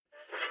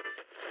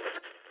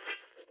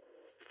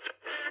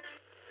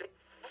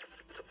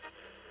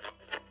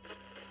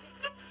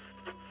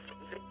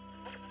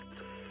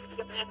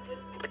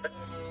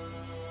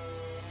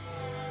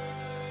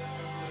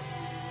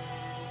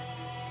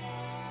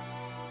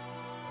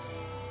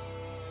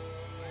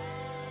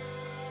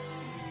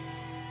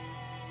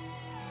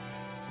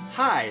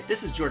Hi,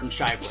 this is Jordan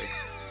Shively.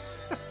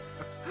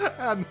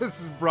 And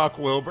this is Brock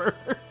Wilbur.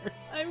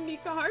 I'm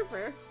Nika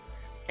Harper.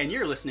 And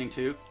you're listening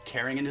to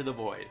Carrying Into the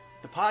Void,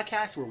 the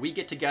podcast where we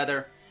get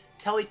together,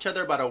 tell each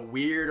other about a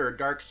weird or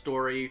dark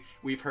story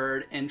we've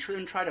heard, and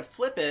try to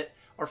flip it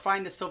or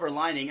find the silver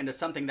lining into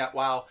something that,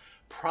 while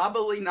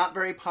probably not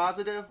very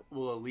positive,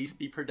 will at least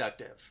be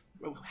productive.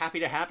 We're happy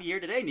to have you here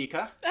today,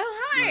 Nika.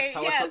 Oh, hi.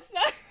 Yes.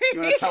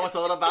 You want to tell us a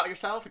little about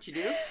yourself, what you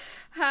do?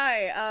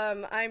 Hi,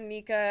 I'm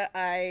Nika.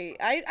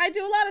 I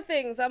do a lot of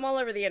things. I'm all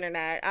over the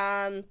internet.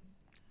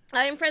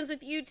 I am friends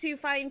with you two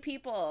fine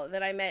people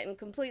that I met in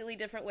completely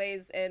different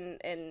ways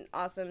and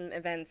awesome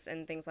events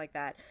and things like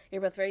that.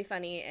 You're both very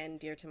funny and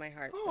dear to my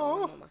heart.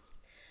 So,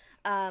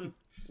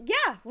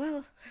 yeah,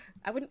 well,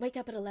 I wouldn't wake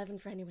up at 11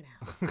 for anyone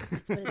else.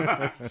 Let's put it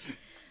that way.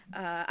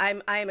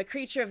 I am a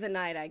creature of the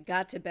night. I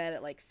got to bed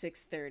at like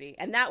 6:30,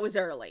 and that was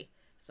early.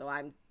 So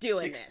I'm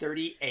doing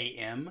 6:30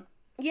 a.m.?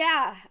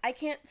 Yeah, I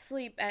can't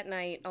sleep at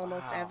night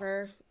almost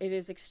ever. It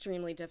is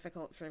extremely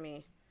difficult for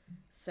me.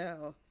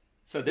 So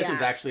this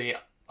is actually,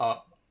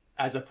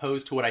 as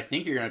opposed to what I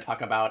think you're going to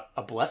talk about,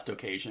 a blessed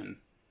occasion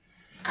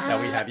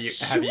that we have you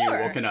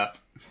woken up.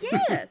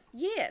 Yes.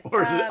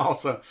 Or is it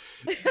also?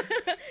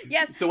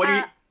 Yes. So what do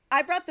you?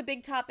 I brought the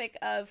big topic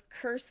of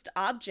cursed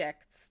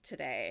objects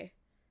today.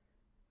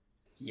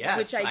 Yes,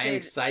 which I am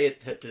excited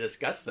to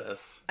discuss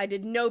this. I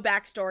did no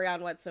backstory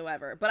on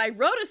whatsoever, but I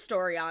wrote a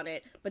story on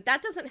it, but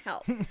that doesn't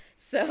help.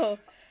 So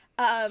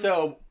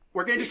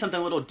we're going to do something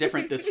a little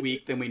different this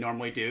week than we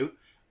normally do.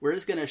 We're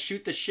just going to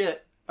shoot the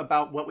shit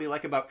about what we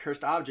like about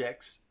cursed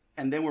objects,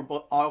 and then we're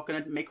all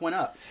going to make one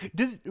up.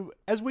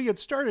 As we get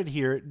started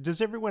here,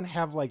 does everyone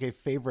have like a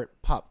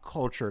favorite pop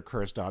culture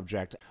cursed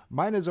object?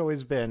 Mine has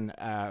always been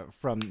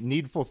from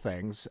Needful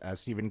Things,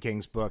 Stephen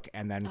King's book,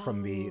 and then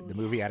from the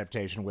movie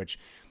adaptation, which...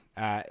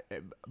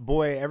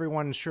 boy,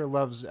 everyone sure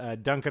loves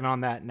dunking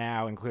on that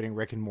now, including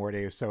Rick and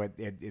Morty, so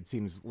it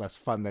seems less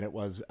fun than it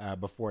was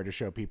before to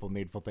show people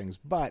Needful Things.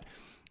 But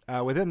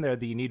within there,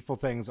 the Needful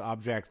Things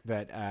object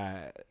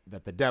that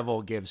the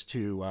devil gives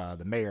to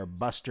the mayor,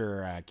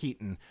 Buster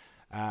Keaton,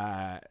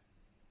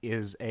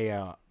 is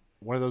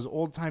one of those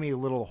old-timey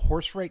little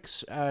horse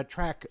race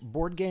track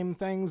board game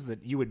things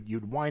that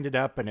you'd wind it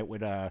up and it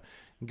would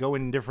go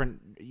in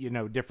different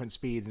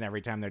speeds, and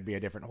every time there'd be a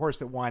different horse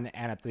that won.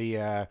 And at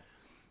the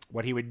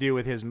what he would do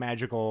with his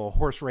magical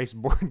horse race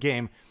board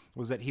game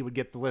was that he would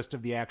get the list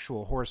of the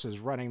actual horses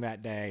running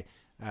that day,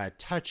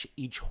 touch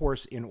each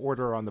horse in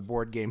order on the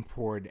board game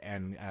board,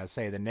 and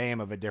say the name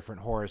of a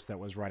different horse that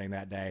was running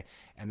that day.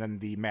 And then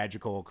the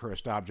magical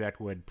cursed object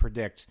would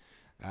predict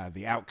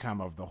the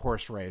outcome of the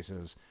horse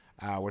races,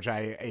 which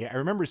I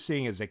remember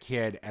seeing as a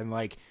kid. And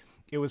like,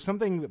 it was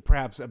something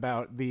perhaps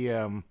about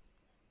the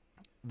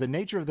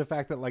nature of the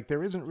fact that like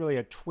there isn't really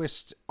a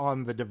twist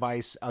on the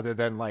device other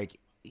than like,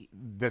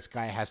 this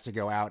guy has to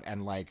go out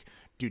and like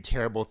do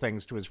terrible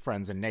things to his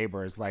friends and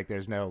neighbors. Like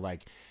there's no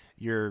like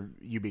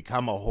you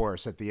become a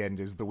horse at the end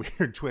is the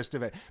weird twist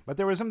of it. But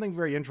there was something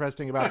very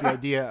interesting about the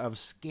idea of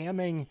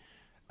scamming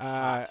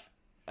a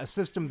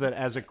system that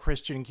as a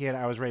Christian kid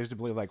I was raised to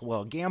believe like,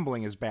 well,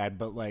 gambling is bad,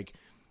 but like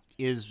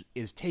is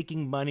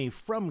taking money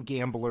from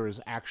gamblers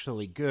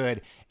actually good?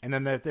 And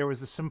then that there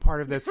was some part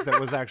of this that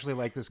was actually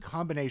like this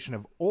combination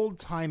of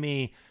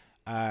old-timey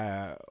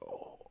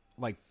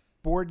like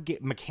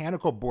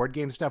mechanical board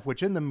game stuff,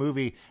 which in the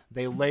movie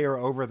they layer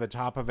over the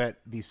top of it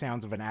the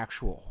sounds of an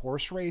actual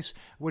horse race,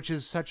 which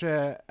is such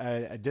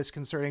a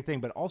disconcerting thing,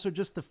 but also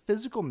just the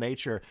physical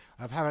nature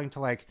of having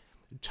to like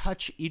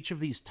touch each of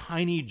these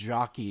tiny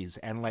jockeys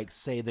and like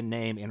say the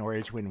name in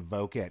order to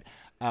invoke it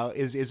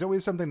is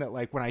always something that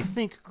like when I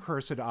think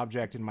cursed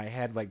object in my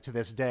head, like to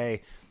this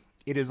day,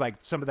 it is like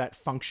some of that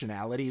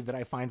functionality that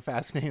I find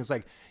fascinating. It's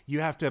like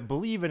you have to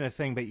believe in a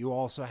thing, but you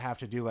also have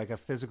to do like a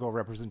physical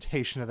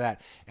representation of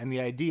that. And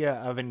the idea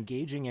of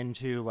engaging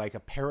into like a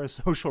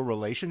parasocial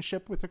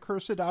relationship with a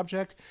cursed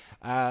object,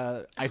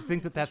 I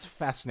think that's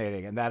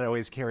fascinating. And that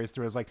always carries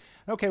through as like,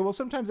 okay, well,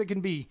 sometimes it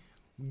can be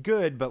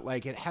good, but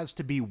like it has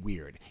to be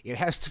weird. It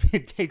has to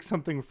take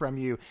something from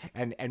you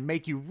and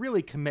make you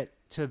really commit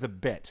to the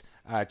bit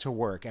to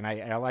work. And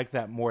I like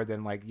that more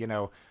than like,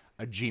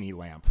 a genie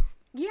lamp.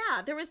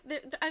 Yeah,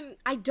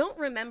 I don't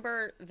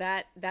remember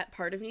that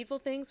part of Needful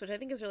Things, which I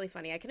think is really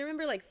funny. I can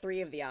remember like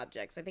 3 of the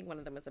objects. I think one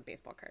of them was a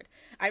baseball card.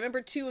 I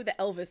remember 2 of the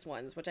Elvis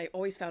ones, which I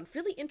always found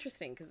really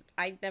interesting because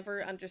I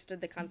never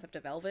understood the concept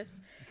of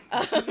Elvis.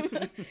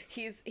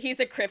 He's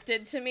a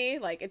cryptid to me.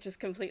 Like it just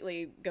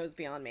completely goes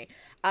beyond me.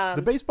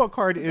 The baseball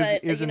card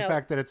is in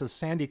fact that it's a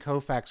Sandy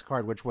Koufax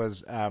card, which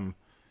was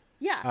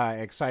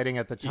exciting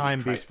at the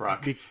time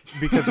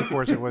because of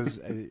course it was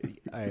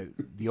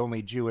the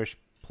only Jewish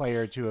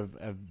player to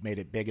have made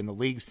it big in the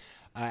leagues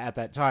at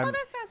that time. Oh,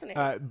 that's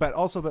fascinating. But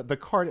also the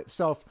card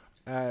itself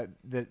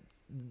that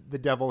the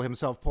devil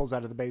himself pulls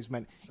out of the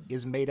basement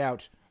is made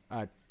out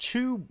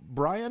to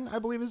Brian, I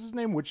believe is his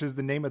name, which is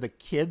the name of the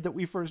kid that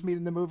we first meet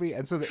in the movie.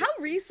 And so how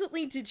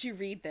recently did you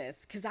read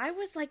this? Because I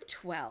was like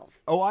 12.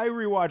 Oh, I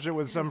rewatch it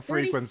with some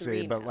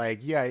frequency, but like,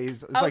 yeah,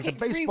 it's like the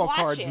baseball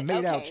cards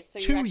made out so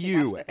to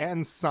you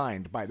and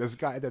signed by this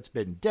guy that's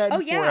been dead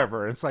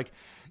forever. And it's like,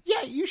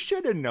 yeah, you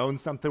should have known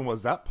something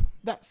was up.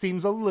 That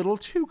seems a little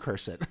too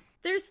cursed.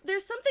 There's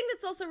something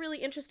that's also really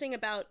interesting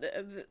about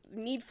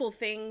Needful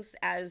Things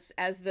as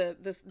the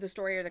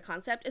story or the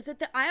concept is that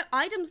the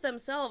items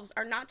themselves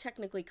are not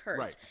technically cursed.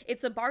 Right.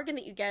 It's the bargain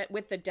that you get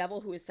with the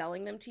devil who is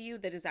selling them to you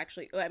that is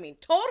actually, I mean,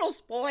 total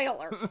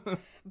spoilers,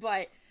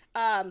 but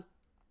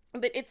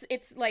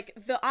it's like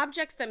the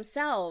objects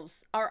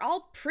themselves are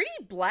all pretty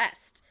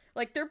blessed.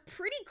 Like they're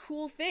pretty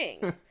cool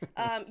things.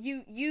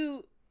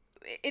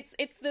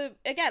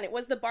 It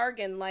was the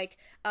bargain, like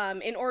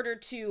in order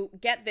to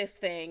get this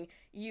thing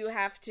you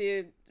have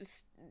to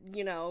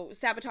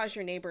sabotage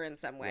your neighbor in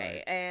some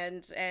way,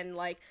 right, and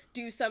like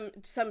do some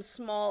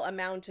small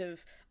amount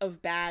of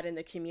bad in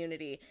the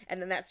community, and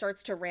then that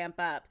starts to ramp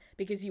up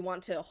because you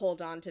want to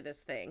hold on to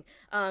this thing.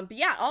 But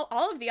yeah,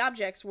 all of the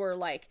objects were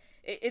like,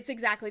 it's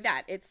exactly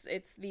that.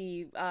 It's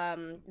the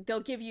they'll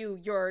give you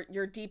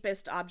your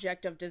deepest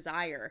object of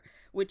desire,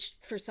 which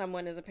for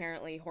someone is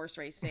apparently horse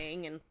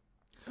racing, and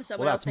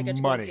someone else they get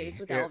to go on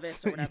dates with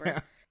Elvis or whatever. Yeah.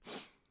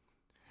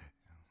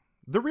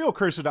 The real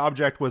cursed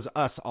object was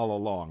us all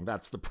along.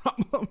 That's the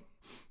problem.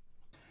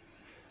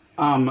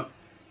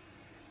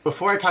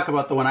 Before I talk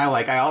about the one I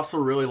like, I also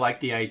really like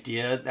the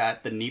idea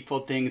that the Needful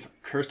Things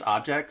cursed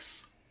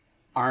objects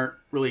aren't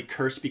really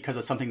cursed because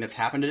of something that's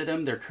happened to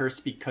them. They're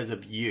cursed because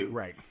of you.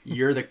 Right.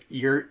 Your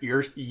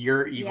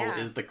evil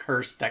is the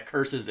curse that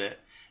curses it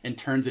and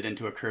turns it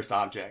into a cursed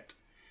object.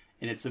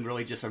 And it's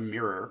really just a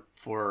mirror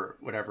for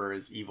whatever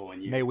is evil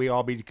in you. May we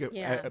all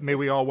may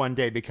we all one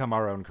day become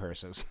our own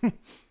curses.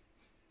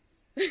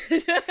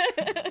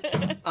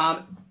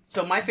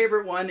 So my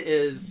favorite one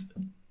is,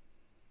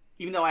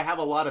 even though I have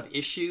a lot of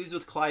issues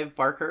with Clive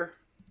Barker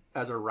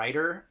as a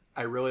writer,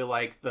 I really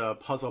like the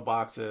puzzle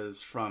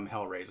boxes from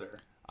Hellraiser.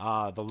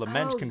 The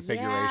Lament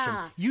configuration.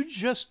 Yeah. You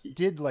just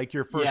did like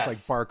your first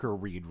like Barker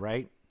read,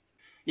 right?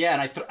 Yeah,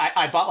 and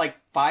I bought like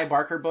 5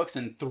 Barker books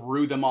and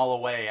threw them all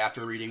away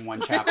after reading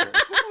one chapter.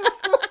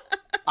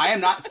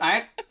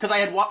 Because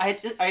I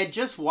had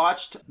just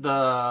watched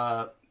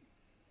the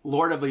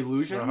Lord of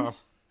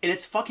Illusions, and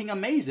it's fucking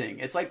amazing.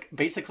 It's like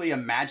basically a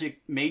Mage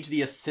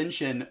the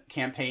Ascension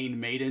campaign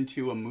made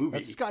into a movie.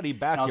 That's Scotty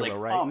Bakula,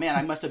 right? Oh man,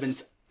 I must have been.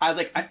 I was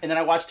like, and then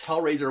I watched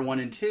Hellraiser 1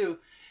 and 2.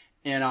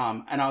 And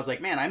I was like,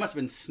 man, I must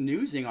have been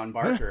snoozing on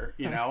Barker.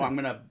 I'm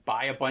going to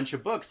buy a bunch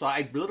of books. So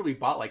I literally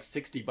bought like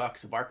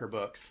 $60 of Barker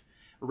books,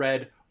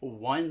 read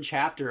one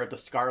chapter of the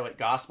Scarlet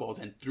Gospels,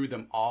 and threw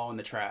them all in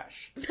the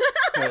trash.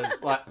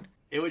 Because like,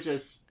 it was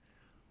just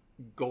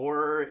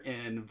gore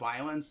and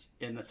violence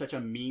in such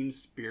a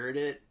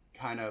mean-spirited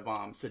kind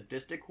of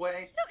sadistic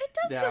way. No, it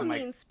does feel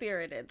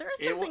mean-spirited. There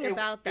is something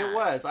about that. It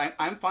was.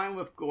 I'm fine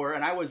with gore,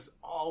 and I was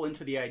all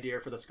into the idea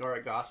for the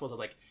Scarlet Gospels of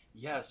like,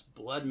 yes,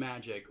 blood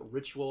magic,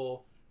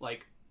 ritual,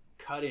 like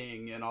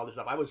cutting and all this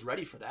stuff. I was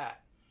ready for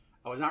that.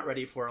 I was not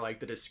ready for like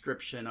the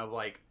description of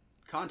like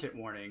content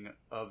warning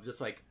of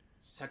just like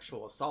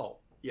sexual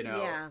assault,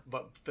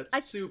 but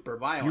super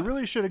violent. You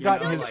really should have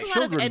gotten his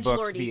children's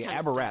books, the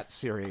Aberrat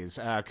series,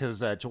 because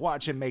to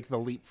watch him make the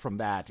leap from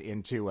that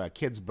into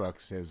kids'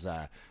 books is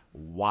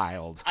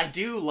wild. I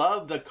do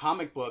love the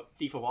comic book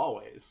Thief of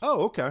Always.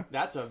 Oh, okay.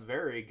 That's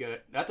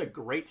a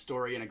great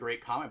story and a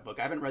great comic book.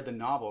 I haven't read the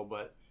novel,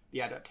 but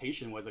the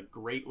adaptation was a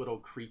great little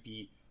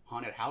creepy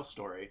haunted house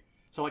story.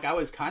 So like I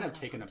was kind of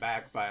taken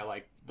aback by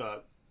like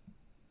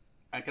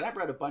because I've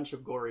read a bunch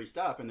of gory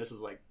stuff, and this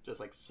is like just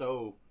like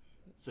so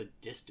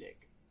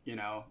sadistic,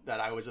 that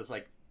I was just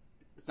like,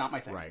 it's not my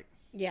thing. Right.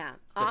 Yeah,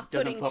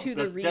 off-putting to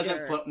the reader.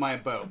 Doesn't float my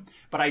boat.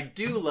 But I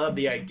do love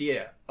the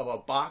idea of a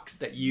box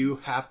that you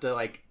have to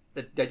like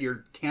that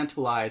you're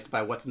tantalized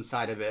by what's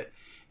inside of it,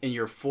 and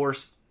you're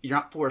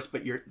not forced,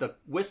 but the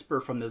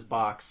whisper from this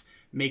box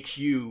makes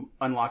you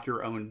unlock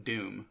your own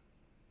doom.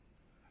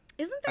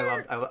 Isn't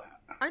there?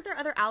 Aren't there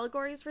other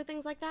allegories for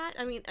things like that?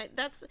 I mean,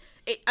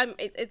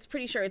 it's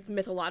pretty sure it's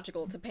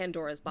mythological to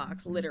Pandora's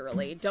box,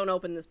 literally. Don't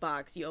open this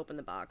box, you open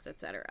the box,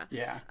 etc.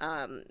 Yeah.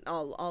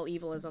 All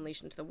evil is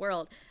unleashed into the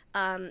world.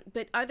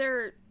 But are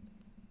there?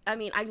 I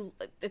mean,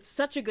 it's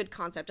such a good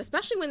concept,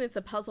 especially when it's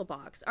a puzzle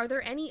box. Are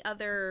there any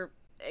other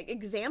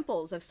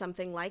examples of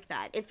something like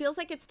that? It feels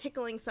like it's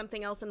tickling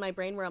something else in my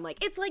brain where I'm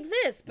like, it's like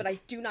this, but I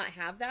do not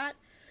have that.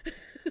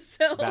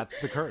 So that's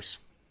the curse.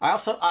 I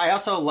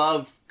also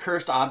love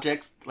cursed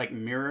objects like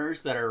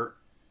mirrors that are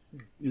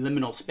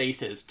liminal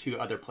spaces to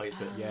other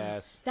places.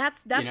 Yes.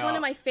 That's one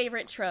of my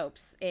favorite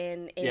tropes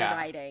in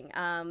writing.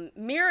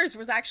 Mirrors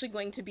was actually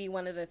going to be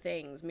one of the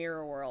things.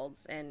 Mirror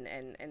worlds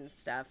and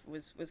stuff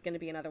was going to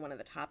be another one of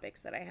the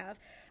topics that I have.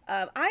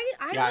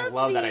 I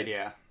love that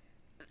idea.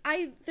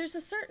 There's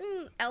a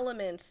certain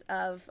element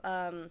of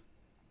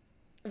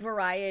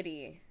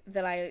variety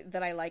that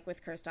I like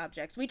with cursed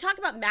objects. We talk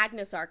about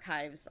Magnus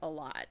Archives a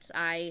lot.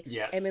 I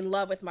Yes. am in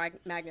love with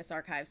Magnus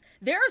Archives.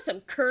 There are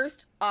some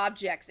cursed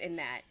objects in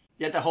that.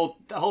 Yeah, the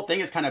whole thing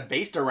is kind of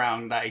based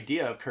around the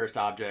idea of cursed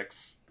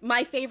objects.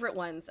 My favorite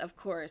ones, of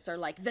course, are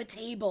like the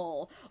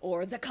table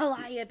or the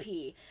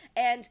calliope,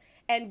 and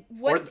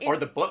what's or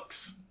the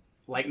books.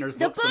 Leitner's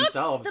books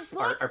themselves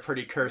are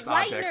pretty cursed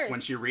objects.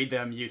 Once you read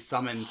them, you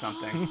summon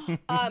something.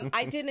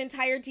 I did an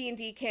entire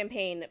D&D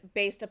campaign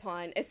based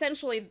upon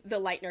essentially the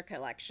Leitner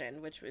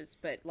collection, which was,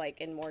 but like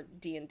in more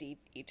D&D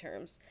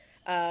terms.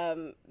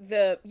 I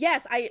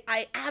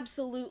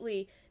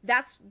absolutely,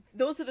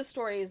 those are the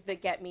stories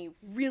that get me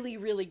really,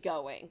 really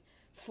going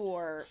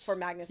for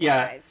Magnus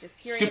Archives. Just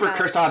hearing super about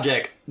cursed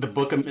object, the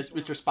book of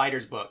Mr.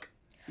 Spider's book.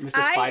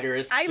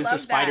 Mr.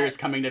 Spider is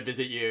coming to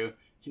visit you.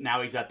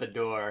 Now he's at the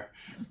door.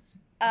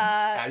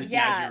 As you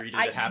read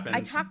it happens.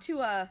 I talked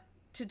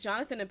to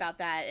Jonathan about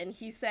that, and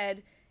he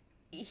said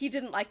he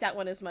didn't like that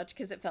one as much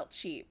because it felt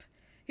cheap.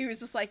 He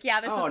was just like,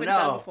 "Yeah, this has been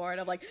done before," and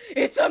I'm like,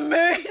 "It's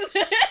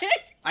amazing."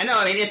 I know.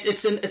 I mean,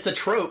 it's a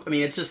trope. I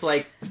mean, it's just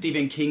like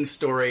Stephen King's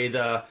story,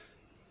 the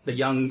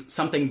young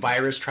something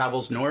virus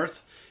travels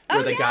north,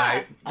 where the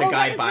guy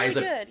buys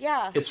really good.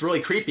 It's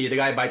really creepy. The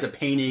guy buys a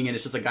painting, and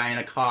it's just a guy in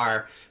a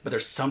car, but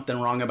there's something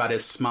wrong about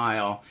his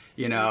smile,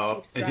 you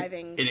know.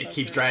 And it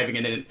keeps driving,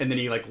 and then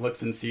he like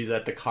looks and sees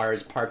that the car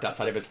is parked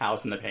outside of his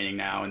house in the painting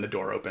now, and the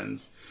door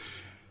opens.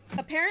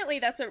 Apparently,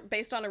 that's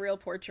based on a real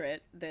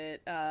portrait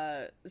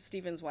that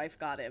Stephen's wife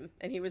got him,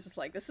 and he was just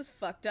like, "This is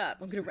fucked up.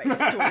 I'm gonna write a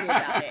story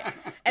about it."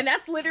 And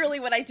that's literally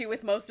what I do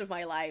with most of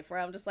my life, where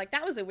I'm just like,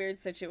 "That was a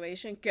weird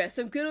situation. Guess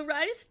I'm gonna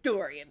write a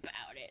story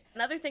about it."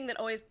 Another thing that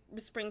always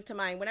springs to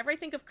mind whenever I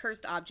think of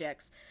cursed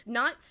objects,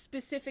 not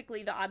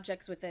specifically the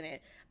objects within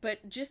it,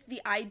 but just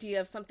the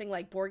idea of something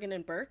like Borgin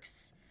and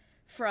Burke's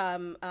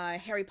from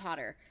Harry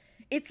Potter.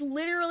 It's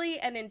literally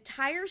an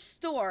entire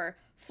store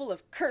full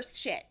of cursed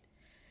shit.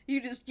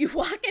 You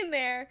walk in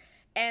there,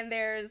 and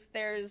there's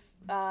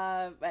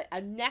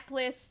a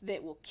necklace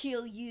that will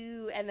kill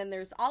you, and then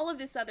there's all of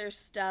this other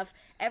stuff.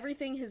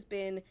 Everything has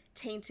been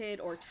tainted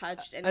or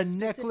touched, and a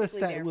necklace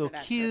that will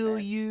kill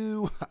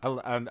you.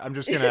 I'm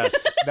just gonna.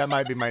 That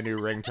might be my new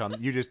ringtone.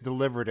 You just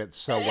delivered it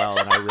so well,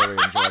 and I really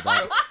enjoyed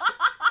that.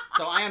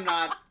 So I am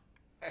not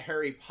a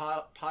Harry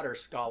Potter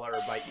scholar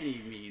by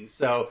any means.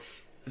 So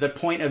the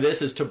point of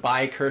this is to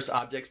buy cursed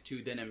objects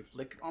to then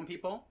inflict on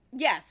people?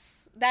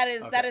 Yes, that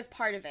is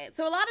part of it.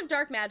 So a lot of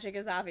dark magic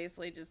is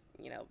obviously just,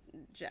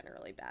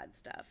 generally bad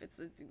stuff.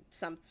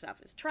 Some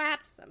stuff is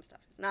trapped, some stuff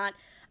is not.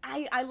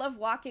 I love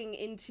walking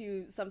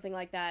into something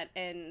like that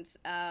and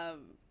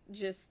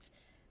just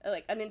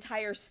like an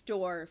entire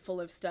store full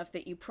of stuff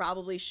that you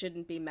probably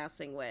shouldn't be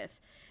messing with.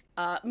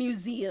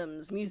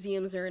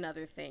 Museums are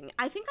another thing.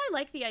 I think I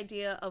like the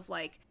idea of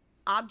like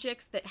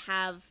objects that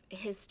have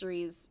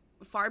histories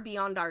far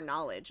beyond our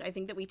knowledge. I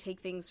think that we take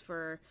things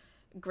for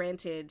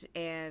granted,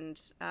 and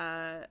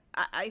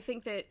I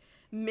think that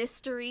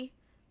mystery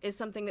is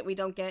something that we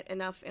don't get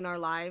enough in our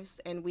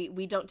lives, and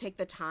we don't take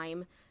the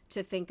time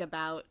to think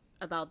about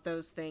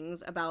those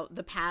things, about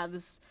the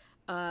paths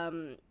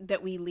that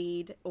we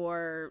lead,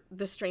 or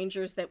the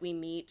strangers that we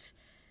meet,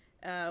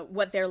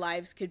 what their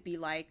lives could be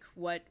like,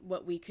 what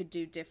we could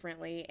do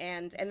differently,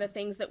 and the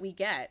things that we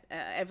get.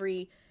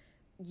 Every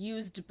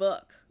used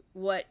book,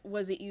 what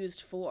was it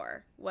used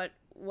for? What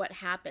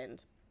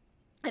happened?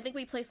 I think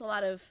we place a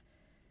lot of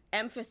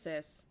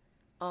emphasis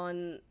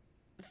on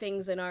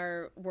things in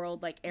our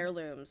world like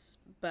heirlooms,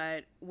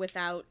 but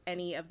without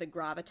any of the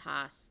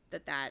gravitas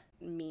that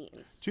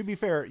means. To be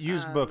fair,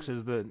 used books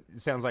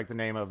sounds like the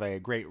name of a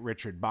great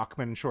Richard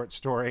Bachman short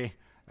story.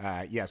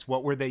 Yes,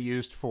 what were they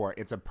used for?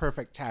 It's a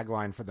perfect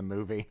tagline for the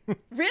movie.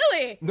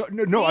 Really? No,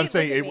 See, I'm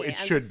saying it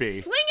should be.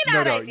 Slinging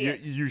out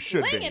ideas. You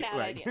should slinging be. Out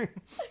right. Ideas.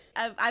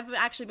 I've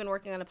actually been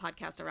working on a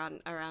podcast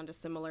around a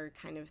similar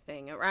kind of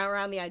thing,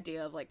 around the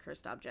idea of like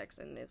cursed objects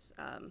in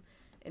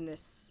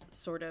this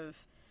sort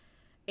of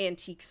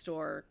antique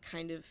store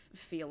kind of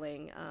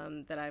feeling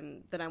that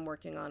I'm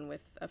working on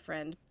with a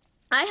friend.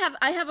 I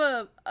have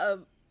a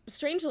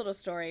strange little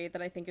story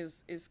that I think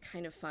is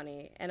kind of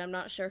funny, and I'm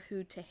not sure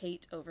who to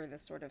hate over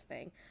this sort of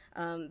thing.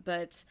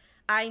 But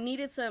I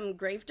needed some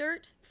grave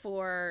dirt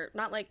for,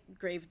 not like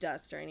grave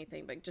dust or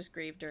anything, but just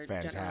grave dirt.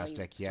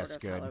 Fantastic. Yes,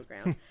 sort of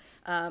good.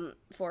 Ground,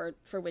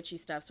 for witchy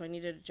stuff. So I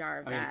needed a jar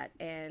of that.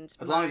 And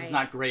as long as it's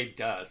not grave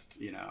dust,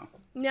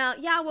 No,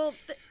 yeah, well,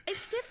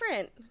 it's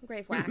different.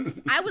 Grave wax.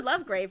 I would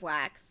love grave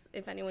wax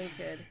if anyone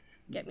could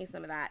get me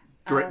some of that.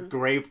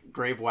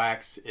 Grave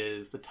wax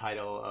is the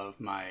title of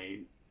my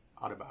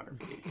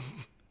autobiography.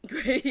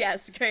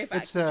 Yes, grave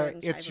wax.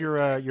 It's your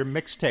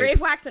mixtape. Grave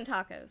wax and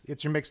tacos.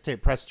 It's your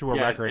mixtape pressed to a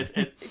record.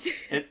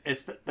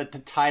 It's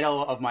the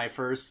title of my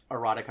first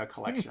erotica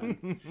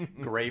collection,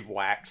 Grave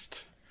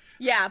Waxed.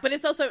 Yeah, but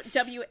it's also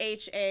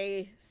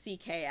WHACKS,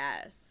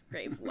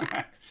 Grave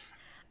Wax.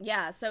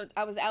 Yeah, so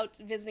I was out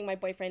visiting my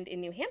boyfriend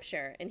in New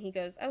Hampshire, and he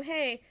goes, "Oh,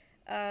 hey,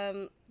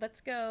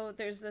 let's go.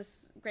 There's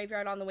this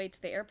graveyard on the way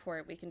to the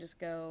airport. We can just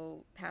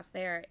go past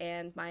there.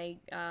 And my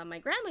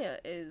grandma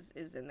is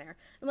in there.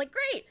 I'm like,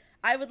 great.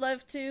 I would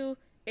love to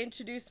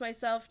introduce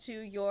myself to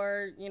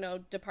your,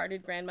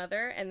 departed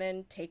grandmother and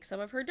then take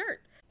some of her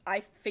dirt. I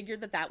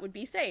figured that would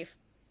be safe.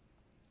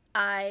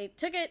 I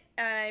took it,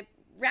 I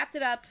wrapped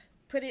it up,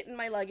 put it in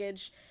my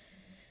luggage.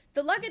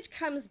 The luggage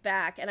comes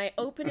back and I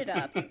open it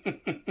up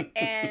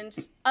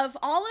and of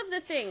all of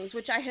the things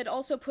which I had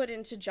also put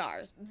into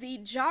jars, the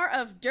jar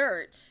of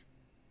dirt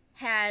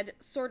had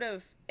sort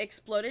of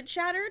exploded,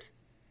 shattered.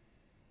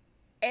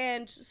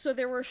 And so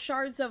there were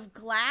shards of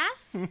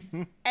glass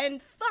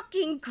and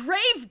fucking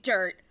grave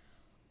dirt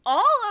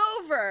all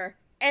over.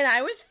 And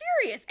I was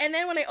furious. And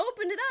then when I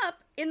opened it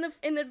up, in the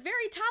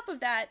very top of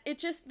that,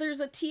 there's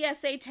a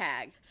TSA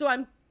tag. So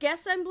I'm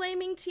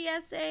blaming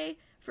TSA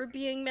for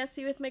being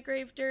messy with my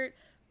grave dirt.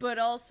 But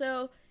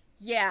also,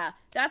 yeah,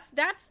 that's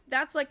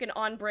like an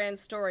on-brand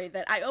story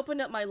that I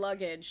opened up my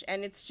luggage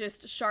and it's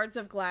just shards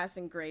of glass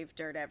and grave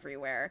dirt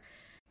everywhere.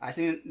 I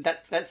think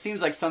that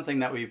seems like something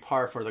that would be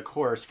par for the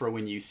course for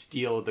when you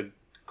steal the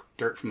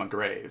dirt from a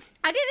grave.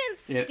 I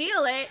didn't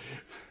steal it.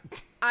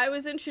 I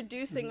was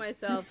introducing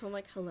myself. I'm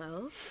like,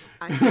 hello.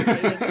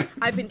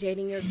 I've been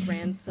dating your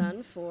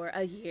grandson for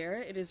a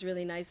year. It is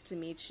really nice to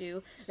meet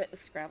you.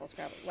 Scrabble.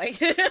 Like,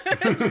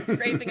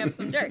 scraping up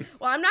some dirt.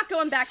 Well, I'm not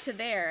going back to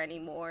there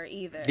anymore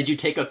either. Did you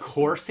take a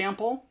core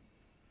sample?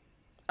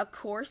 A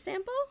core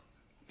sample?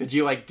 Did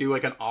you do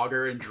an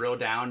auger and drill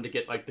down to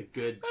get the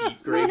good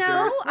deep grave dirt?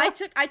 No, I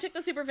took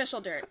the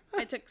superficial dirt.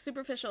 I took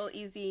superficial,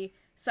 easy,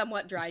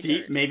 somewhat dry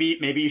dirt. Maybe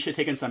you should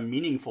take in some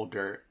meaningful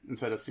dirt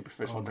instead of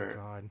superficial dirt.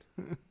 Oh my God.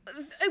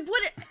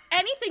 Would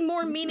anything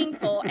more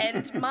meaningful,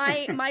 and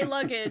my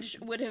luggage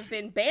would have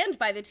been banned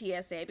by the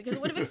TSA because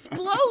it would have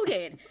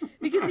exploded,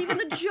 because even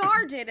the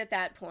jar did at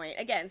that point.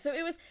 Again, so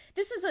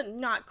this is a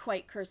not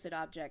quite cursed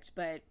object,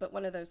 but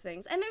one of those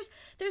things. And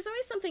there's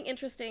always something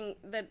interesting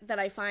that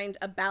I find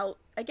about,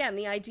 again,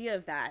 the idea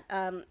of that,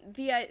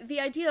 the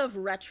idea of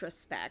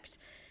retrospect.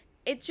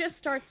 It just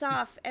starts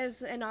off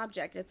as an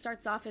object. It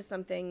starts off as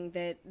something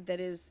that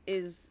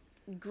is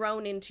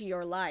grown into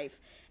your life.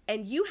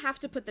 And you have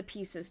to put the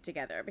pieces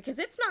together because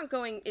it's not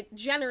going,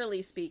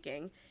 generally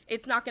speaking,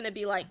 it's not going to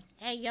be like,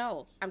 hey,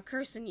 yo, I'm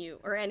cursing you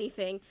or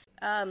anything.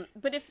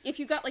 But if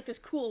you got this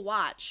cool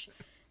watch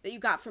that you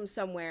got from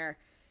somewhere,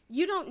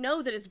 you don't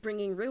know that it's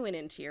bringing ruin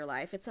into your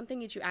life. It's something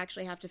that you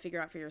actually have to figure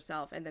out for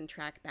yourself and then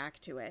track back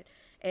to it.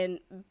 And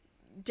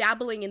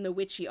dabbling in the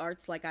witchy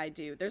arts like I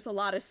do, there's a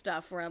lot of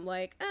stuff where I'm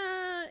like,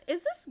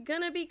 is this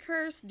gonna be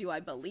cursed? Do I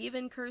believe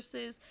in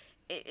curses?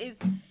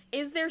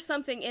 Is there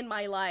something in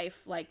my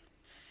life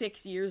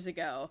 6 years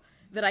ago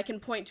that I can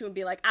point to and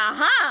be like,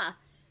 aha,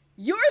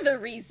 you're the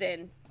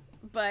reason?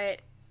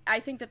 But I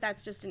think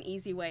that's just an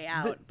easy way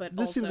out. But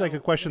this seems like a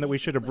question that we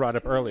should have brought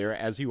up earlier,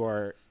 as you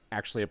are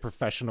actually a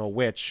professional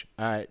witch.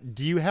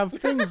 Do you have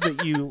things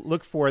that you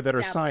look for that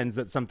are signs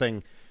that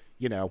something,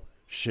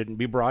 shouldn't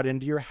be brought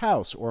into your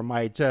house or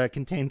might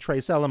contain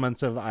trace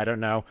elements of, I don't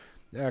know,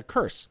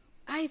 curse?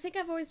 I think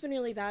I've always been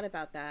really bad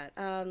about that.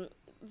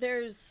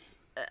 There's...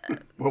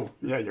 well,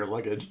 yeah, your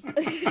luggage.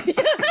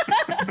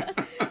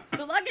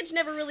 The luggage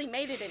never really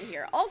made it in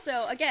here.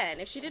 Also, again,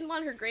 if she didn't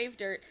want her grave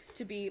dirt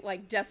to be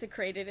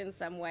desecrated in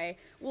some way,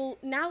 well,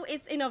 now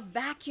it's in a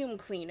vacuum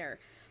cleaner.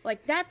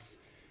 That's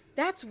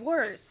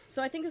worse.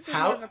 So I think this was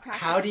more of a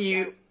practical. How do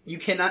you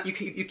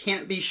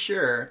can't be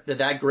sure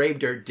that grave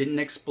dirt didn't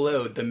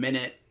explode the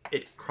minute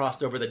it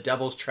crossed over the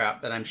devil's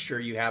trap that I'm sure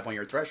you have on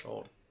your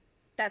threshold?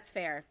 That's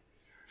fair.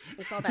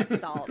 It's all that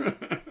salt. No,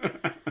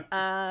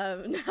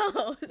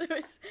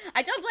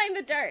 I don't blame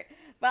the dirt,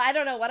 but I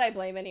don't know what I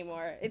blame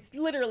anymore. It's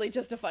literally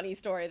just a funny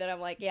story that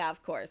I'm like, yeah,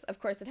 of course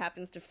it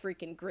happens to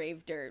freaking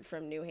grave dirt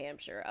from New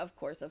Hampshire. Of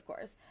course.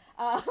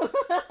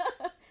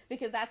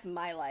 Because that's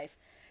my life.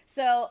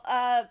 So,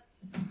 but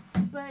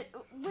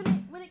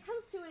when it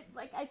comes to it,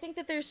 I think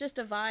that there's just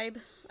a vibe.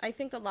 I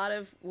think a lot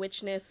of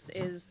witchness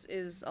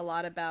is a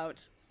lot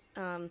about,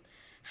 how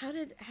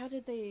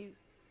did they,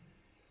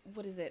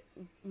 what is it?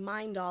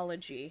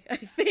 Mindology, I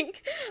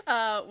think,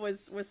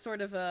 was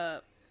sort of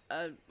a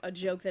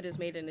joke that is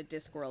made in a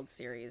Discworld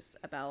series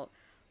about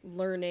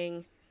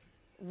learning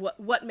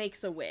what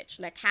makes a witch.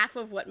 Half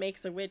of what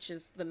makes a witch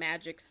is the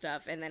magic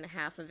stuff, and then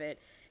half of it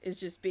is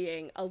just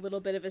being a little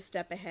bit of a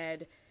step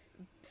ahead,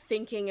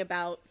 thinking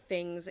about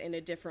things in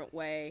a different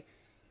way,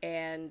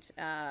 and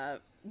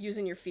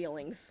using your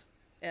feelings,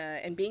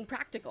 and being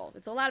practical.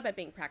 It's a lot about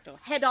being practical.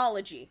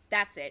 Headology,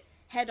 that's it.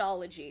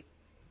 Headology.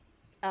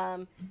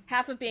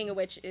 Half of being a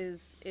witch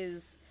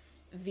is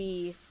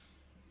the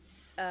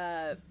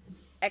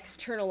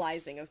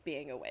externalizing of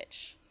being a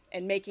witch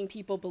and making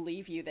people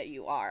believe you that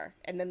you are,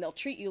 and then they'll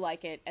treat you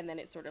like it, and then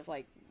it sort of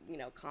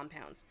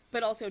compounds.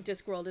 But also,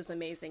 Discworld is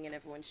amazing, and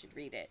everyone should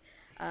read it.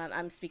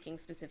 I'm speaking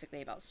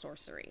specifically about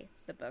Sorcery,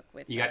 the book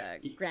with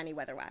Granny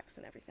Weatherwax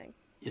and everything.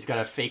 You just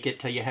gotta fake it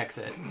till you hex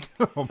it.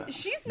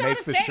 She's not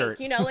a fake, shirt.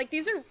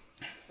 These are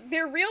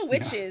they're real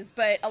witches,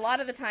 but a lot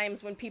of the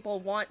times when people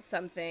want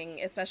something,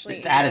 especially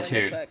it's in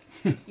attitude. this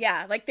book,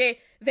 yeah, like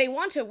they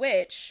want a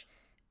witch,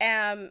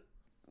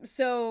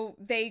 so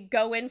they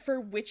go in for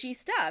witchy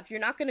stuff.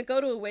 You're not going to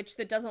go to a witch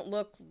that doesn't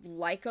look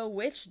like a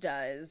witch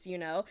does, you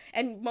know?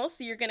 And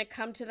mostly you're going to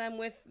come to them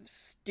with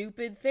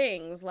stupid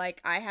things like,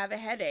 I have a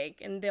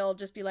headache. And they'll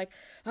just be like,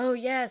 oh,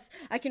 yes,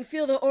 I can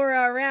feel the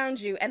aura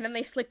around you. And then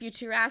they slip you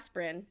 2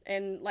 aspirin.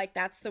 And, like,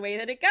 that's the way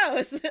that it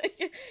goes.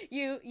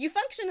 You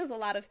function as a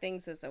lot of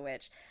things as a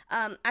witch.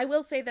 I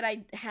will say that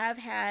I have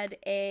had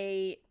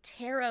a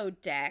tarot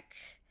deck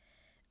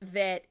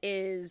that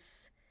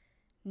is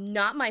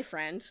not my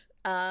friend.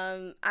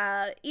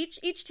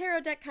 Each tarot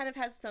deck kind of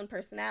has its own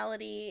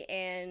personality,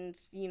 and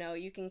you know,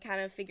 you can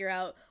kind of figure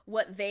out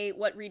what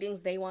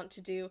readings they want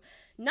to do.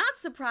 Not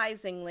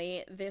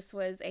surprisingly, this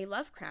was a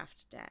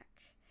Lovecraft deck.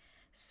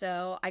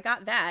 So I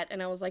got that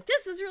and I was like,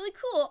 this is really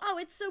cool. Oh,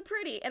 it's so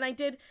pretty. And I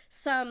did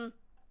some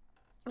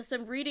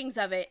readings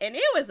of it, and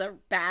it was a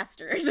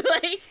bastard.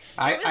 Like,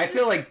 I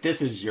feel like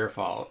this is your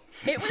fault.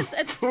 It was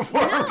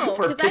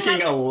for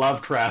picking a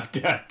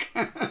Lovecraft deck.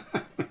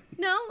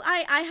 No,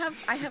 I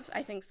have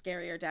I think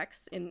scarier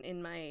decks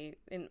in my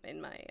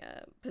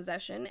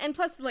possession, and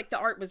plus like the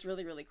art was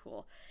really, really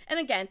cool. And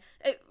again,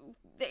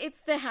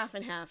 it's the half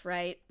and half,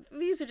 right?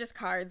 These are just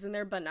cards and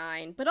they're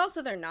benign, but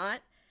also they're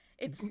not.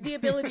 It's the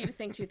ability to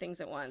think 2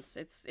 things at once.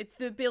 It's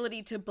the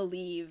ability to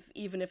believe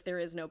even if there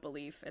is no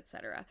belief,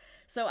 etc.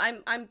 So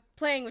I'm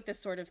playing with this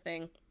sort of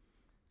thing.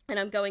 And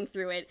I'm going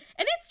through it,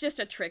 and it's just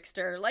a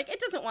trickster. Like, it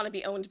doesn't want to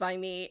be owned by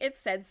me. It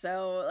said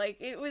so. Like,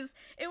 it was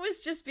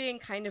just being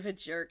kind of a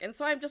jerk. And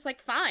so I'm just like,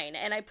 fine.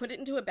 And I put it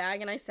into a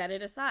bag and I set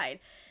it aside.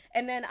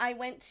 And then I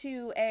went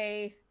to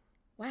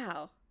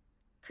wow,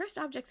 cursed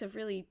objects have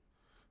really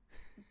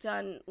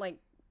done, like,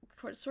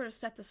 sort of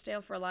set the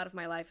stale for a lot of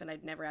my life, and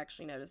I'd never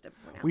actually noticed it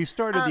before now. We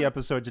started the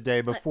episode today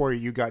before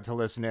you got to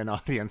listen in,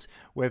 audience,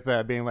 with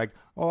being like,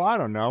 oh, I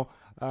don't know.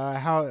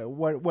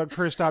 What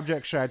cursed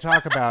object should I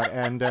talk about?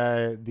 And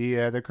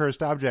the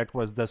cursed object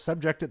was the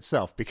subject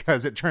itself,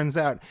 because it turns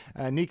out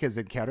Nika's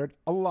encountered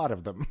a lot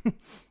of them.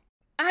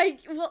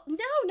 Well,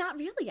 no, not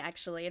really,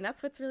 actually, and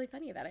that's what's really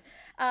funny about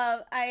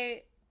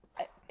it.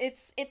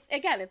 It's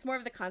again, it's more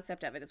of the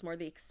concept of it. It's more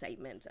the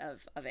excitement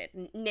of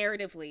it,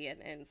 narratively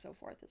and so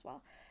forth as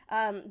well.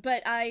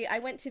 But I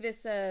went to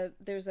this.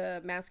 There's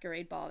a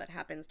masquerade ball that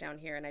happens down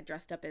here, and I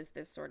dressed up as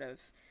this sort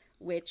of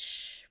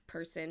witch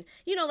person.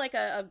 You know, like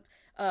a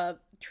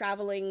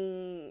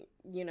traveling.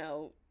 You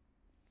know,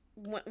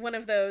 one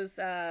of those.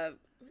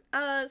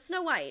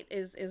 Snow White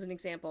is an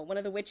example. One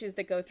of the witches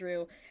that go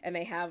through and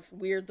they have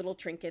weird little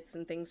trinkets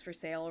and things for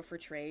sale or for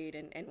trade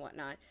and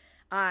whatnot.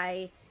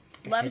 I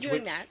love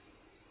doing that.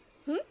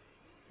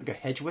 Like a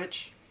hedge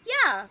witch?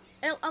 Yeah,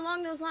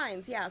 along those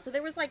lines, yeah. So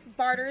there was like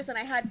barters, and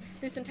I had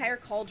this entire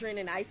cauldron,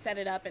 and I set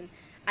it up, and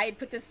I had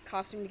put this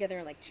costume together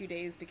in like 2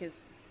 days, because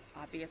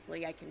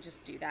obviously I can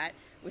just do that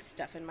with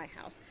stuff in my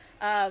house.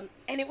 And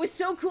it was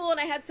so cool, and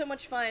I had so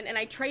much fun, and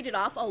I traded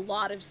off a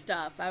lot of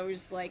stuff. I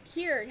was like,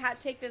 here,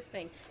 take this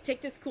thing,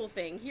 take this cool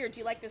thing, here, do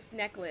you like this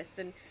necklace,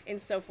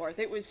 and so forth.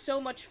 It was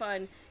so much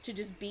fun to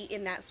just be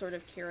in that sort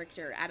of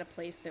character at a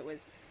place that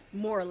was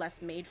more or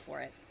less made for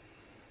it.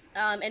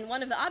 And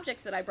one of the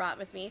objects that I brought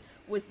with me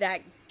was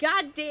that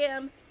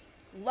goddamn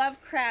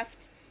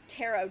Lovecraft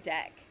tarot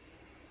deck.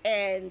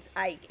 And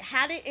I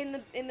had it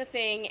in the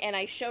thing, and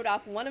I showed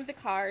off one of the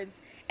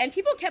cards, and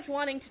people kept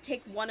wanting to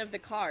take one of the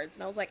cards,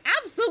 and I was like,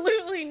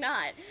 absolutely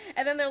not.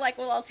 And then they're like,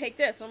 well, I'll take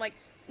this. And I'm like,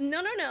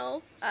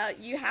 no,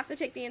 you have to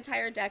take the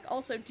entire deck.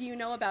 Also, do you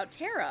know about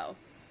tarot?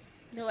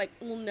 And they're like,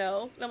 well,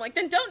 no. And I'm like,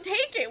 then don't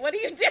take it. What are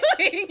you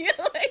doing?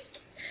 Like,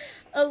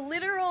 a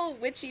literal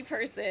witchy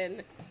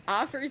person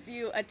offers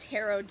you a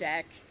tarot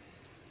deck,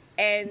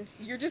 and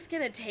you're just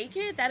gonna take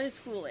it? That is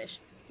foolish.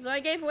 So I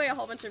gave away a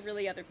whole bunch of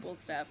really other cool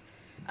stuff.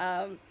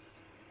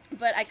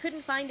 But I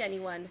couldn't find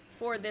anyone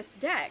for this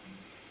deck,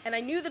 and I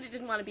knew that it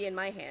didn't want to be in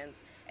my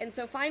hands. And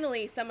so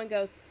finally someone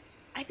goes,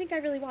 I think I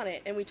really want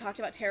it. And we talked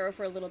about tarot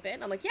for a little bit,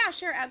 and I'm like, yeah,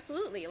 sure,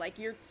 absolutely. Like,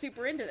 you're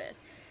super into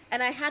this.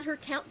 And I had her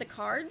count the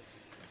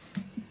cards,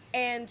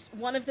 and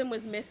one of them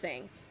was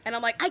missing. And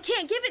I'm like, I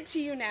can't give it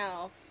to you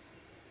now.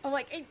 I'm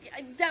like,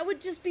 that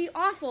would just be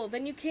awful.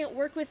 Then you can't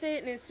work with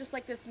it, and it's just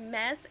like this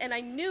mess. And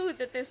I knew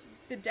that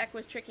the deck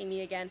was tricking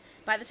me again.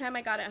 By the time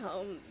I got it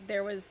home,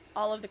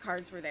 all of the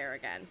cards were there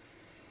again.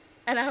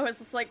 And I was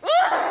just like,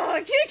 oh,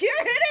 I can't get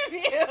rid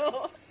of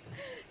you.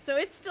 So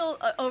it's still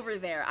over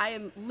there. I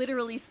am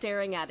literally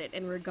staring at it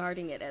and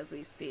regarding it as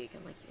we speak.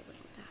 I'm like, you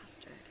little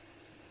bastard.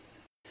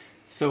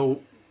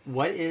 So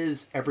what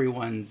is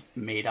everyone's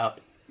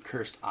made-up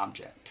cursed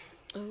object?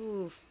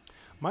 Ooh.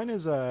 Mine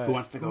is Who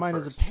wants to go mine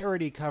first? is a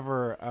parody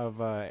cover of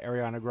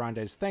Ariana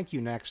Grande's "Thank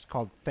You Next"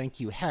 called "Thank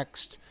You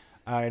Hexed,"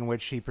 in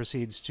which she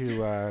proceeds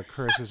to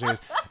curse his ears.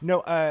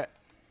 No, I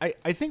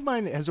think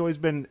mine has always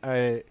been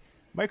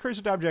my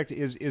cursed object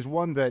is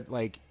one that,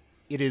 like,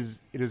 it is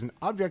an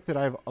object that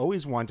I've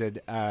always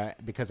wanted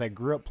because I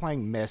grew up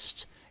playing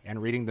Myst,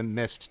 and reading the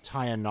Myst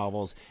tie-in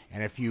novels.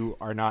 And if you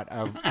are not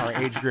of our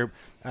age group,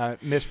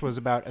 Myst was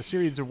about a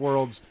series of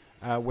worlds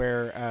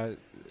where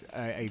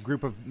a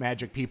group of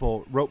magic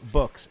people wrote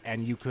books,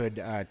 and you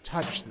could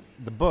touch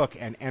the book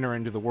and enter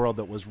into the world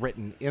that was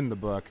written in the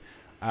book,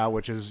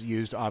 which is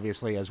used,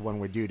 obviously, as one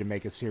would do to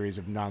make a series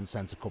of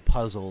nonsensical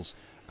puzzles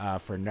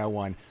for no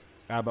one.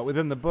 But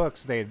within the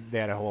books, they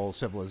had a whole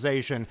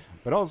civilization.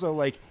 But also,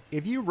 like,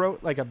 if you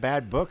wrote, like, a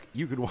bad book,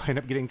 you could wind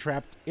up getting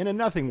trapped in a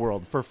nothing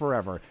world for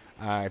forever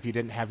if you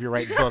didn't have your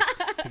right book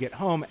to get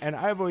home. And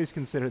I've always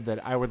considered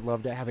that I would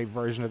love to have a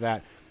version of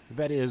that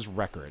is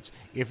records.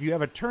 If you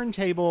have a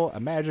turntable, a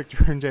magic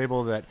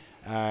turntable that,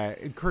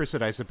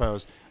 cursed, I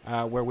suppose,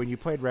 where when you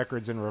played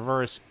records in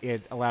reverse,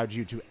 it allowed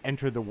you to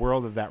enter the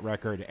world of that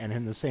record. And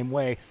in the same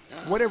way,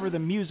 whatever the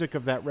music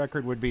of that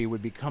record would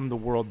become the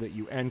world that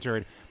you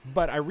entered.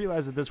 But I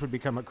realized that this would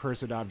become a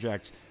cursed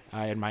object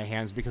in my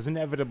hands, because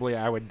inevitably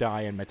I would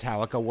die in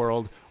Metallica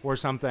world or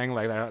something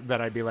like that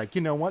I'd be like,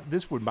 you know what,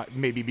 this would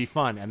maybe be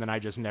fun, and then I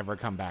just never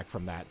come back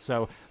from that.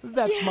 So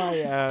that's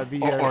my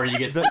or you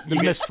get the you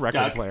Myst get record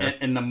stuck player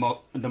in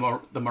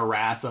the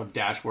morass of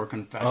Dashboard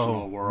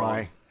Confessional world. Oh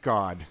my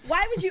God!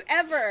 Why would you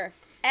ever,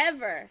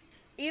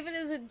 even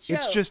as a joke?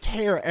 It's just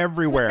hair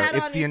everywhere. Put that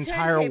It's on the your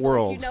entire turntable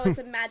world. if you know it's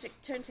a magic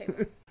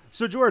turntable.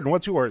 So Jordan,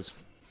 what's yours?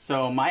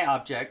 So my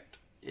object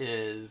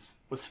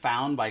was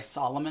found by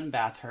Solomon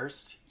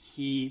Bathurst.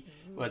 He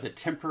was a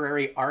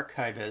temporary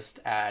archivist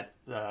at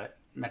the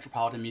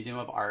Metropolitan Museum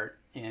of Art,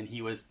 and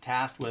he was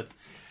tasked with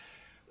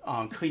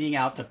cleaning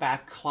out the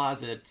back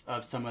closets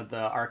of some of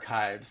the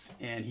archives.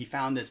 And he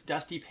found this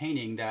dusty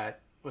painting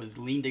that was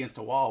leaned against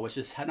a wall, which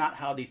is not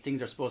how these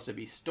things are supposed to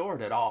be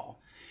stored at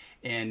all.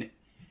 And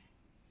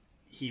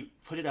he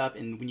put it up,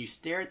 and when you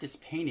stare at this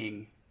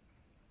painting,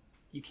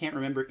 you can't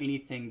remember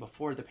anything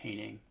before the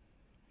painting.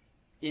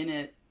 In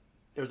it,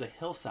 there's a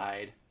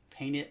hillside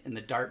painted in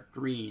the dark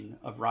green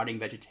of rotting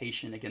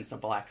vegetation against a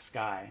black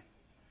sky.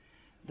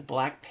 The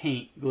black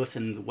paint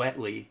glistens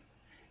wetly,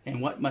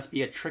 and what must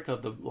be a trick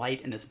of the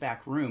light in this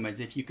back room, as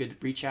if you could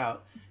reach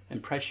out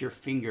and press your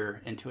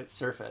finger into its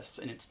surface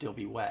and it'd still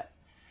be wet.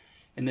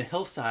 In the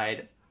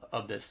hillside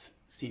of this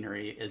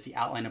scenery is the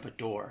outline of a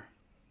door,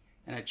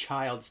 and a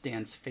child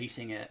stands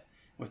facing it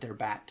with their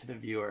back to the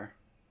viewer.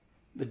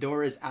 The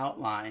door is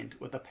outlined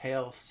with a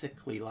pale,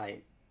 sickly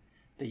light.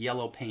 The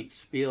yellow paint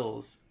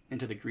spills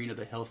into the green of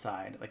the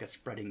hillside like a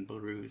spreading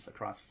bruise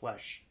across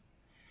flesh.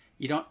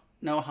 You don't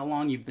know how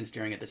long you've been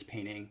staring at this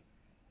painting,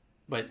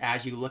 but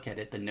as you look at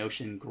it, the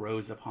notion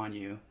grows upon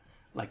you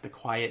like the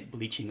quiet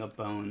bleaching of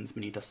bones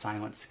beneath a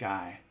silent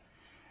sky,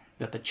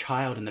 that the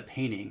child in the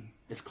painting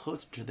is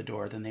closer to the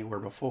door than they were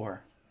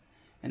before,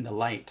 and the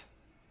light,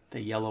 the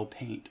yellow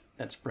paint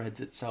that spreads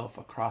itself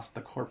across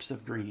the corpse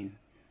of green,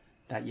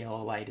 that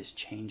yellow light is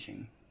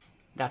changing.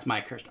 That's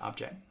my cursed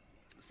object.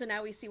 So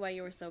now we see why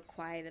you were so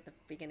quiet at the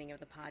beginning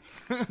of the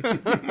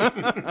podcast.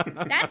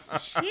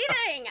 That's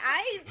cheating.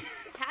 I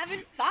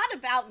haven't thought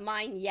about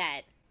mine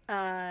yet.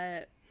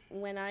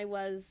 When I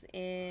was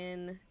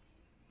in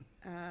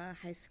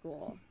high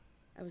school,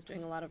 I was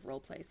doing a lot of role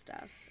play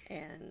stuff,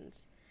 and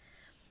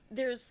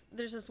there's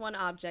this one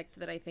object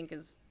that I think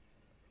is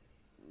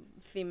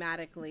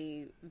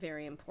thematically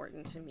very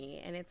important to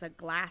me, and it's a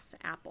glass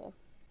apple.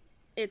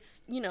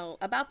 It's,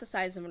 about the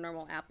size of a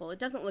normal apple. It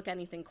doesn't look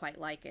anything quite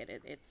like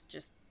it. It's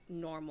just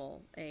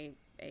normal,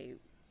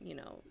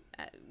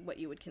 what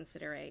you would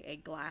consider a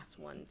glass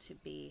one to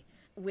be.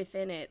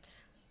 Within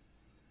it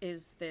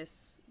is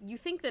this, you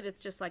think that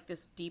it's just like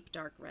this deep,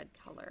 dark red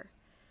color,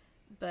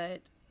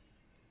 but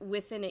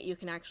within it you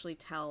can actually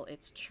tell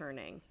it's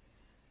churning.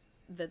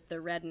 That the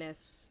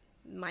redness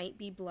might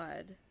be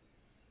blood,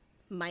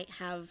 might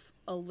have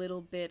a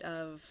little bit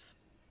of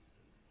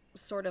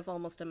sort of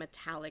almost a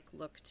metallic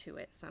look to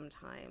it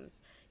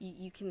sometimes.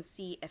 You can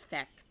see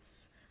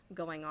effects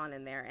going on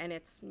in there, and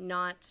it's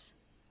not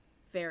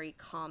very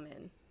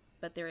common,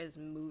 but there is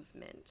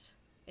movement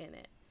in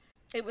it.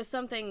 It was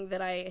something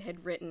that I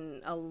had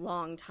written a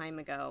long time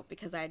ago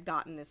because I had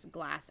gotten this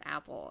glass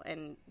apple,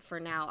 and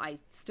for now I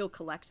still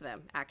collect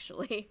them,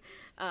 actually.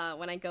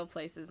 When I go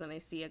places and I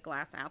see a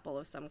glass apple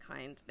of some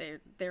kind,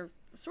 they're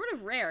sort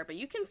of rare, but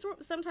you can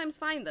sometimes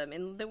find them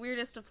in the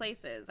weirdest of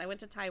places. I went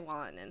to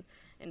Taiwan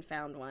and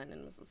found one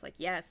and was just like,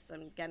 yes,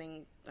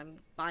 I'm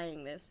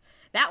buying this.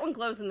 That one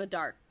glows in the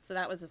dark, so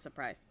that was a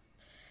surprise.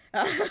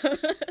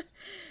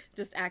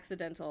 Just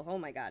accidental. Oh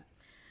my God.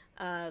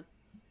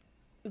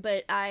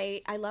 But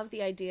I love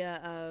the idea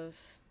of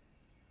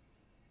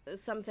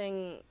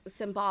something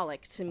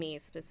symbolic to me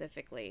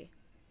specifically.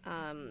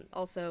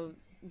 Also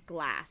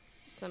glass,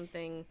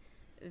 something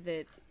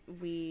that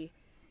we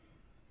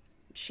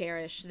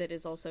cherish that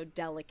is also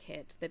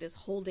delicate, that is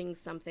holding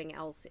something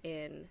else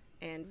in,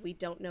 and we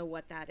don't know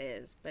what that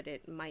is, but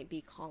it might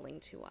be calling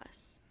to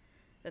us.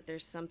 That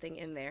there's something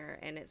in there,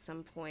 and at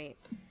some point,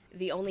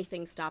 the only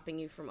thing stopping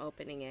you from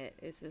opening it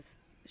is this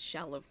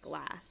shell of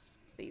glass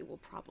that you will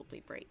probably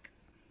break.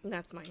 And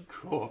that's mine.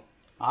 Cool.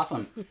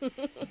 Awesome.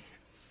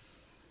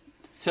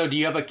 So do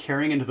you have a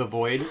carrying into the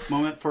void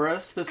moment for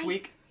us this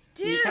week,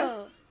 do.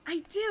 Nika? I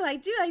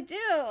do.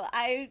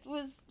 I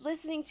was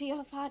listening to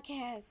your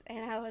podcast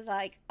and I was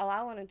like, oh,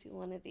 I want to do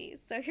one of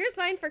these. So here's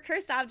mine for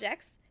cursed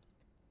objects.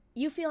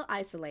 You feel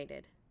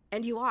isolated,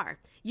 and you are.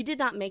 You did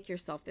not make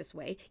yourself this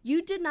way.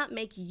 You did not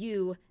make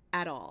you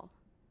at all.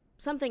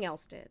 Something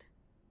else did.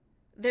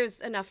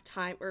 There's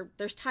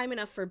time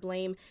enough for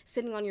blame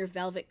sitting on your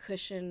velvet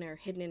cushion or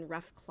hidden in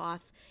rough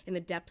cloth in the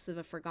depths of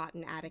a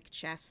forgotten attic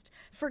chest.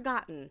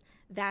 Forgotten,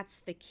 that's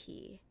the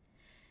key.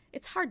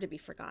 It's hard to be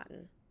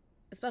forgotten,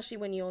 especially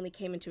when you only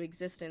came into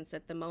existence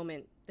at the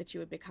moment that you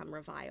had become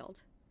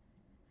reviled.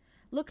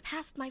 Look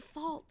past my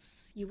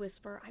faults, you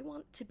whisper. I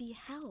want to be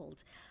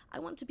held. I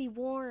want to be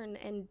worn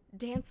and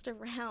danced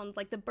around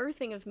like the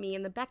birthing of me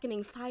in the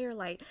beckoning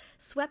firelight,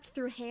 swept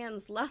through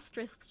hands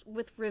lustrous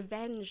with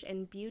revenge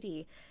and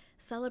beauty,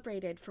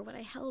 celebrated for what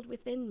I held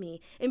within me,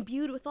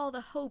 imbued with all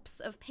the hopes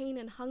of pain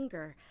and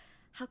hunger.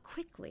 How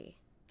quickly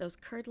those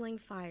curdling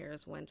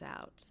fires went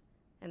out,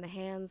 and the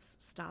hands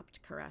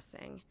stopped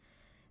caressing,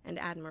 and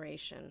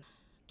admiration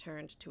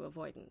turned to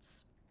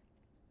avoidance.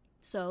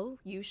 So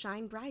you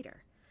shine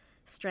brighter.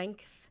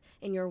 Strength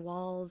in your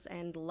walls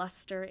and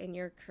luster in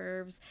your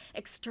curves,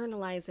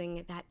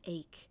 externalizing that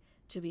ache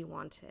to be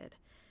wanted.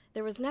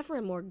 There was never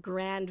a more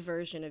grand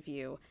version of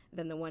you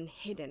than the one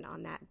hidden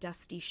on that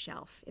dusty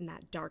shelf in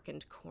that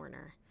darkened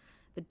corner.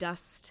 The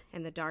dust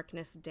and the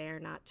darkness dare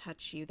not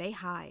touch you. They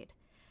hide,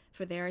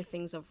 for they are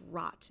things of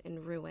rot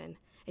and ruin,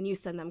 and you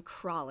send them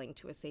crawling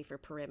to a safer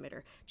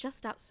perimeter,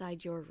 just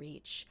outside your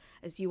reach,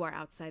 as you are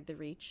outside the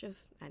reach of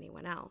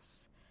anyone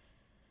else.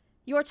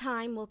 Your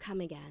time will come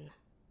again,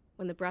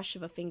 when the brush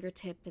of a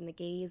fingertip and the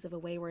gaze of a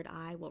wayward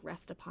eye will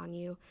rest upon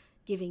you,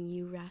 giving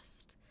you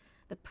rest,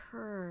 the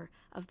purr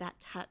of that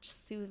touch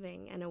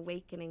soothing and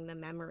awakening the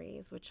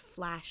memories which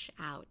flash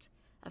out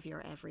of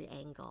your every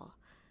angle,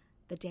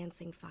 the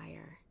dancing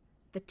fire,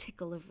 the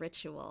tickle of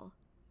ritual,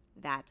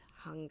 that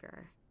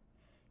hunger.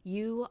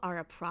 You are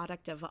a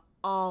product of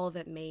all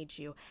that made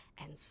you,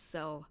 and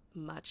so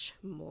much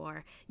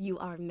more. You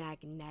are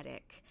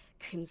magnetic,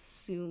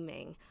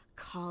 consuming,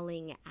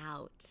 calling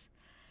out.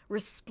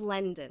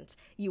 Resplendent,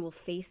 you will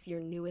face your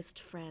newest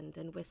friend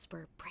and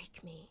whisper,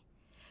 break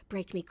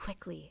me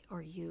quickly,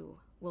 or you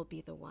will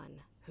be the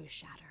one who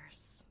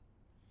shatters.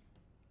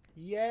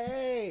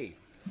 Yay!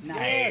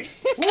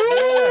 Nice. Yes.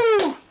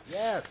 Yes.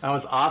 Yes. That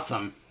was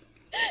awesome.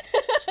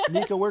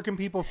 Nika, where can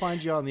people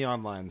find you on the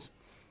onlines?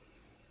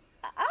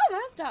 Oh,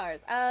 my stars.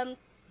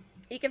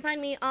 You can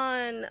find me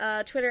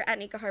on Twitter at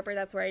Nika Harper.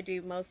 That's where I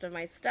do most of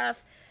my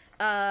stuff.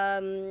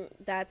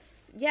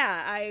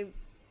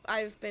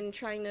 I've been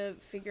trying to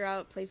figure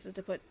out places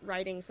to put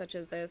writing such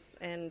as this,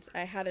 and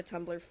I had a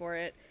Tumblr for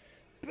it,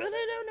 but I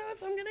don't know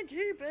if I'm going to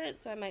keep it,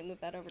 so I might move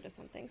that over to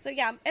something. So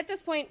yeah, at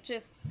this point,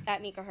 just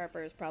at Nika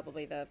Harper is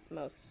probably the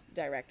most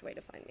direct way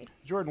to find me.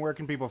 Jordan, where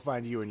can people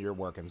find you and your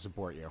work and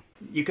support you?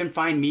 You can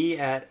find me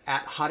at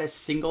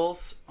Hottest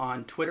Singles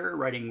on Twitter,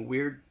 writing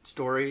weird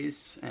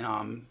stories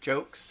and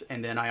jokes,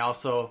 and then I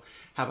also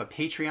have a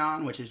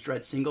Patreon, which is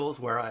Dread Singles,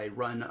 where I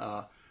run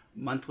a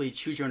monthly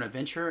Choose Your Own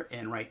Adventure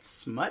and write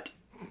smut.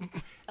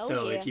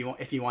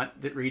 If you want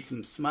to read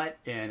some smut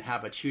and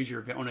have a choose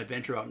your own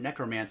adventure about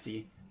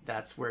necromancy,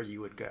 that's where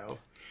you would go.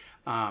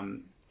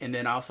 And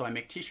then also I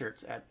make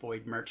t-shirts at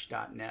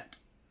voidmerch.net.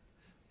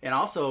 And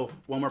also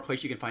one more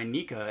place you can find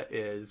Nika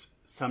is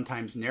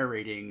sometimes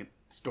narrating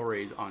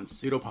stories on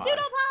Pseudopod.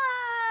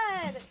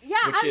 Yeah,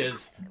 which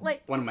is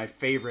one of my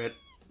favorite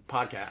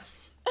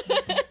podcasts.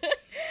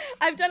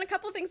 I've done a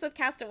couple things with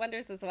Cast of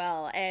Wonders as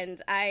well, and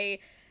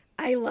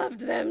I loved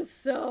them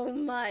so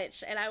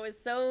much, and I was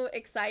so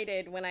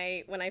excited when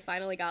I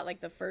finally got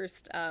the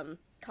first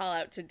call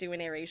out to do a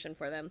narration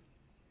for them.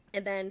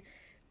 And then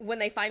when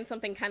they find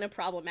something kind of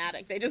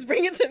problematic, they just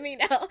bring it to me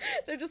now.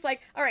 They're just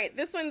like, all right,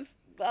 this one's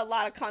a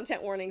lot of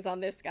content warnings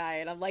on this guy,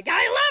 and I'm like,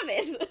 I love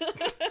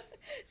it.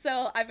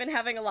 So I've been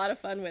having a lot of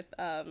fun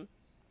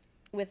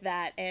with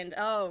that, and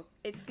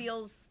it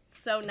feels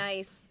so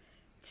nice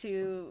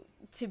to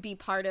be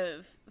part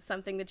of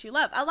something that you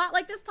love, a lot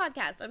like this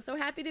podcast. I'm so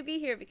happy to be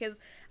here because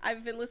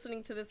I've been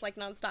listening to this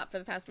nonstop for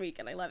the past week,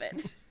 and I love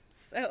it.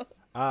 So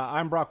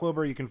I'm Brock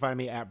Wilbur. You can find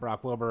me at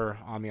Brock Wilbur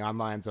on the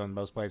onlines on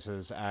most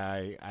places.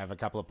 I have a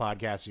couple of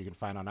podcasts you can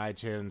find on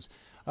iTunes.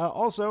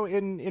 Also,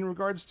 in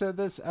regards to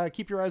this,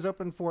 keep your eyes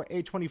open for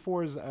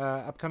A24's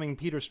upcoming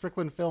Peter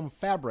Strickland film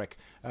Fabric,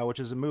 which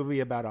is a movie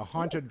about a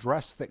haunted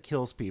dress that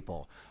kills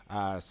people.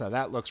 So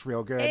that looks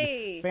real good.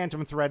 Hey.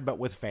 Phantom Thread, but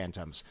with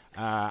phantoms.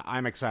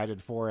 I'm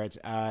excited for it.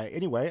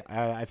 Anyway,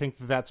 I think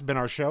that's been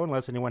our show,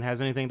 unless anyone has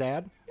anything to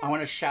add. I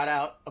want to shout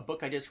out a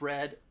book I just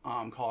read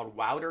called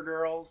Wilder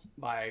Girls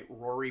by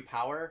Rory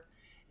Power.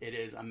 It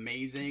is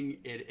amazing.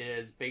 It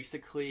is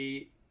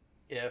basically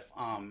if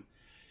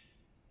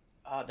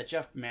the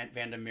Jeff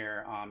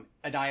Vandermeer,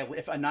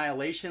 if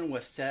Annihilation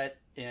was set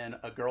in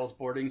a girls'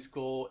 boarding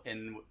school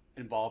and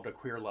involved a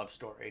queer love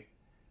story.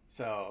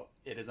 So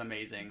it is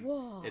amazing.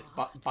 Whoa. It's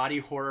body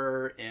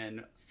horror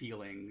and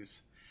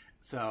feelings.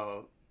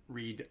 So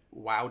read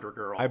Wilder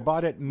Girls. I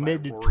bought it by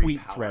mid-tweet Rory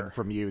Power. thread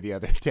from you the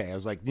other day. I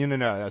was like, no,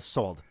 that's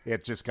sold.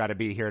 It's just got to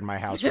be here in my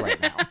house right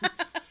now.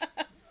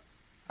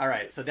 All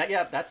right, so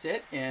that's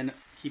it. And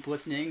keep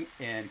listening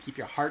and keep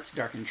your hearts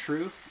dark and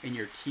true and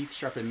your teeth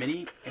sharp and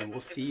mini. And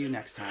we'll see you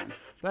next time.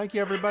 Thank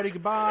you, everybody.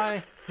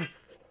 Goodbye.